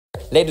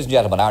Ladies and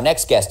gentlemen, our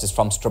next guest is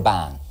from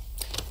Strabane.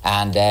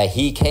 And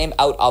he came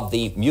out of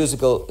the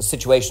musical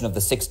situation of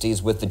the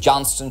 60s with the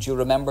Johnstons, you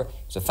remember.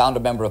 He's a founder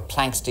member of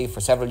Planxty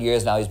for several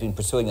years now. He's been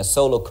pursuing a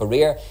solo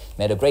career,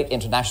 made a great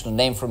international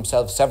name for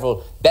himself,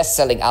 several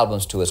best-selling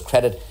albums to his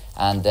credit.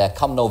 And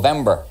come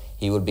November,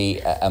 he will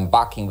be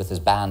embarking with his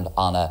band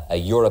on a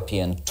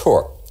European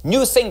tour.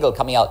 New single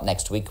coming out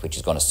next week, which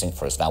he's going to sing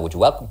for us now. Would you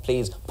welcome,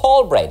 please,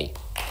 Paul Brady.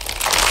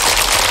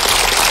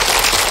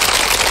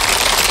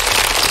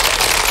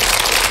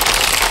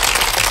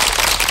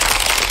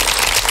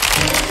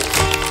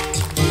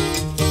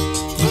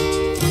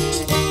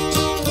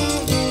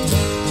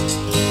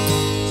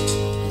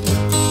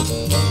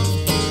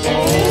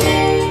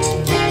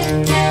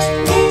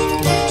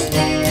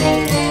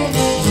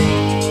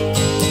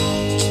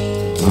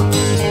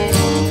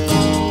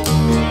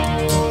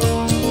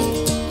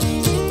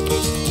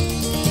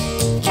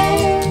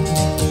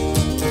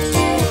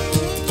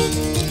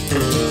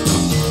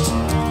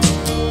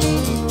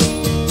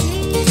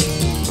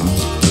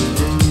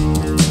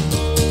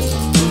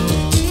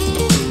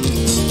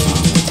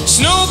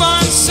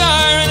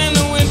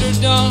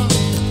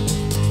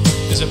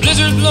 There's a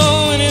blizzard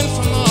blowing in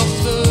from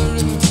off the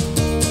river.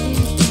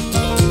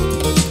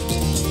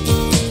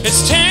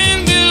 It's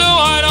 10 below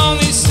out on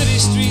these city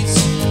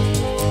streets,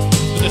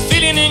 but the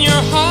feeling in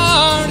your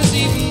heart is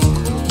even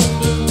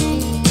colder.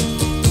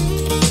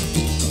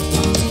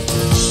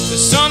 The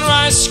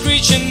sunrise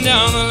screeching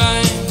down the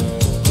line,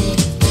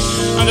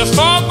 and the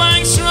fog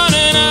banks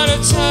running out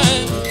of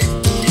time,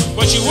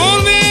 but you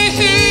won't be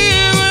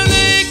here when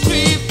they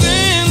creep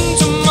in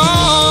tomorrow.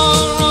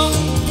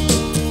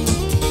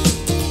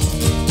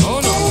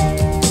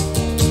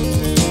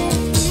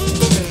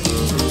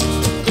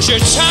 You're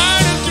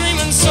tired of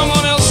dreaming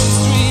someone else's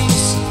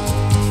dreams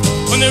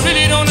when they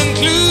really don't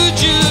include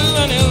you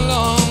any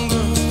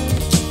longer.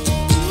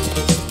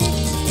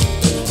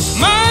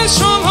 Miles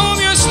from home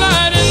you're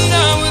sliding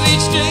down with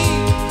each day,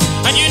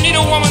 and you need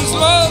a woman's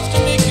love to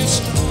make you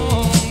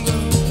stronger.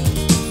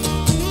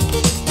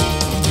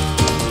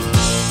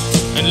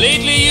 And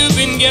lately you've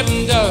been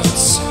getting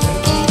doubts.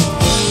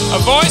 A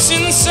voice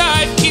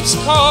inside keeps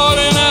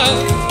calling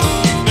out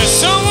that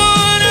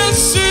someone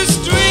else's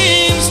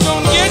dreams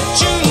don't get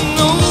you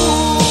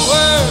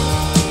nowhere.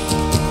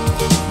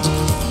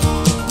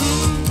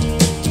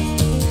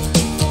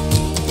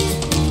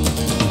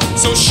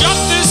 So shut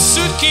this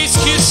suitcase,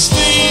 kiss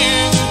the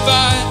year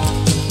goodbye.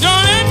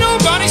 Don't let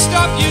nobody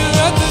stop you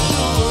at the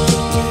door,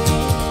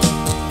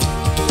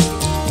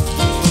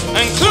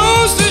 and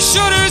close the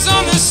shutters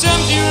on this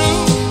empty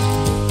room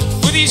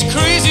where these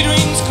crazy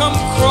dreams come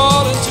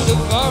crawling to the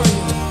barrier.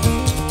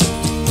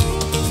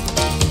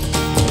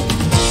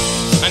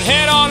 And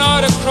head on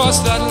out across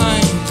that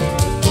line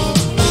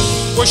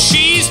where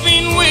she's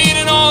been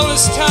waiting all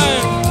this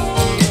time,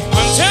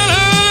 and tell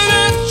her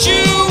that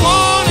you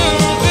want her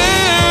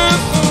there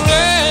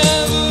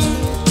forever.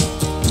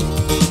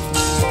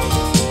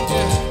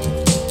 Yeah.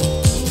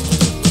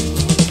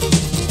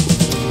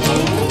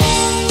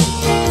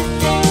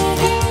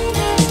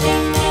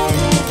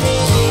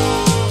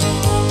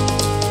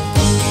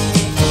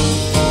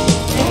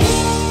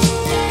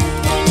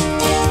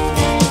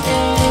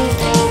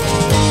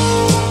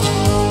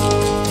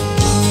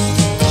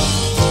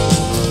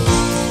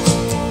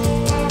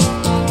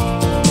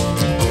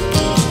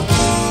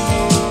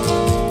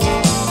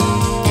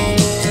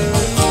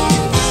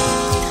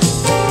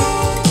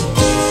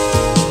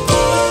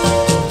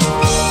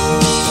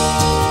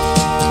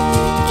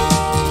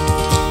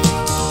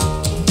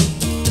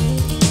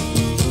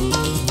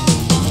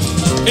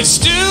 It's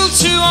still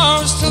 2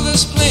 hours till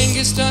this plane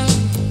gets down.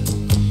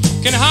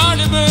 Can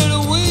hardly bear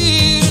to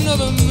wait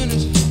another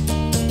minute.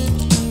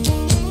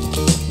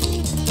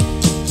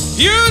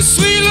 Your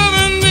sweet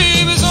loving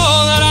babe is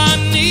all that I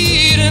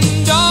need,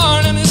 and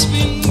darling, it's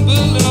been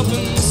building up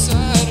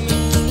inside of me.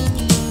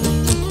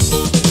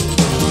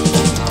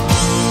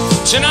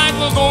 Tonight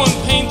we'll go and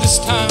paint this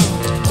town.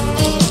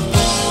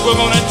 We're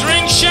gonna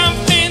drink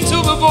champagne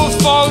till we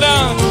both fall down.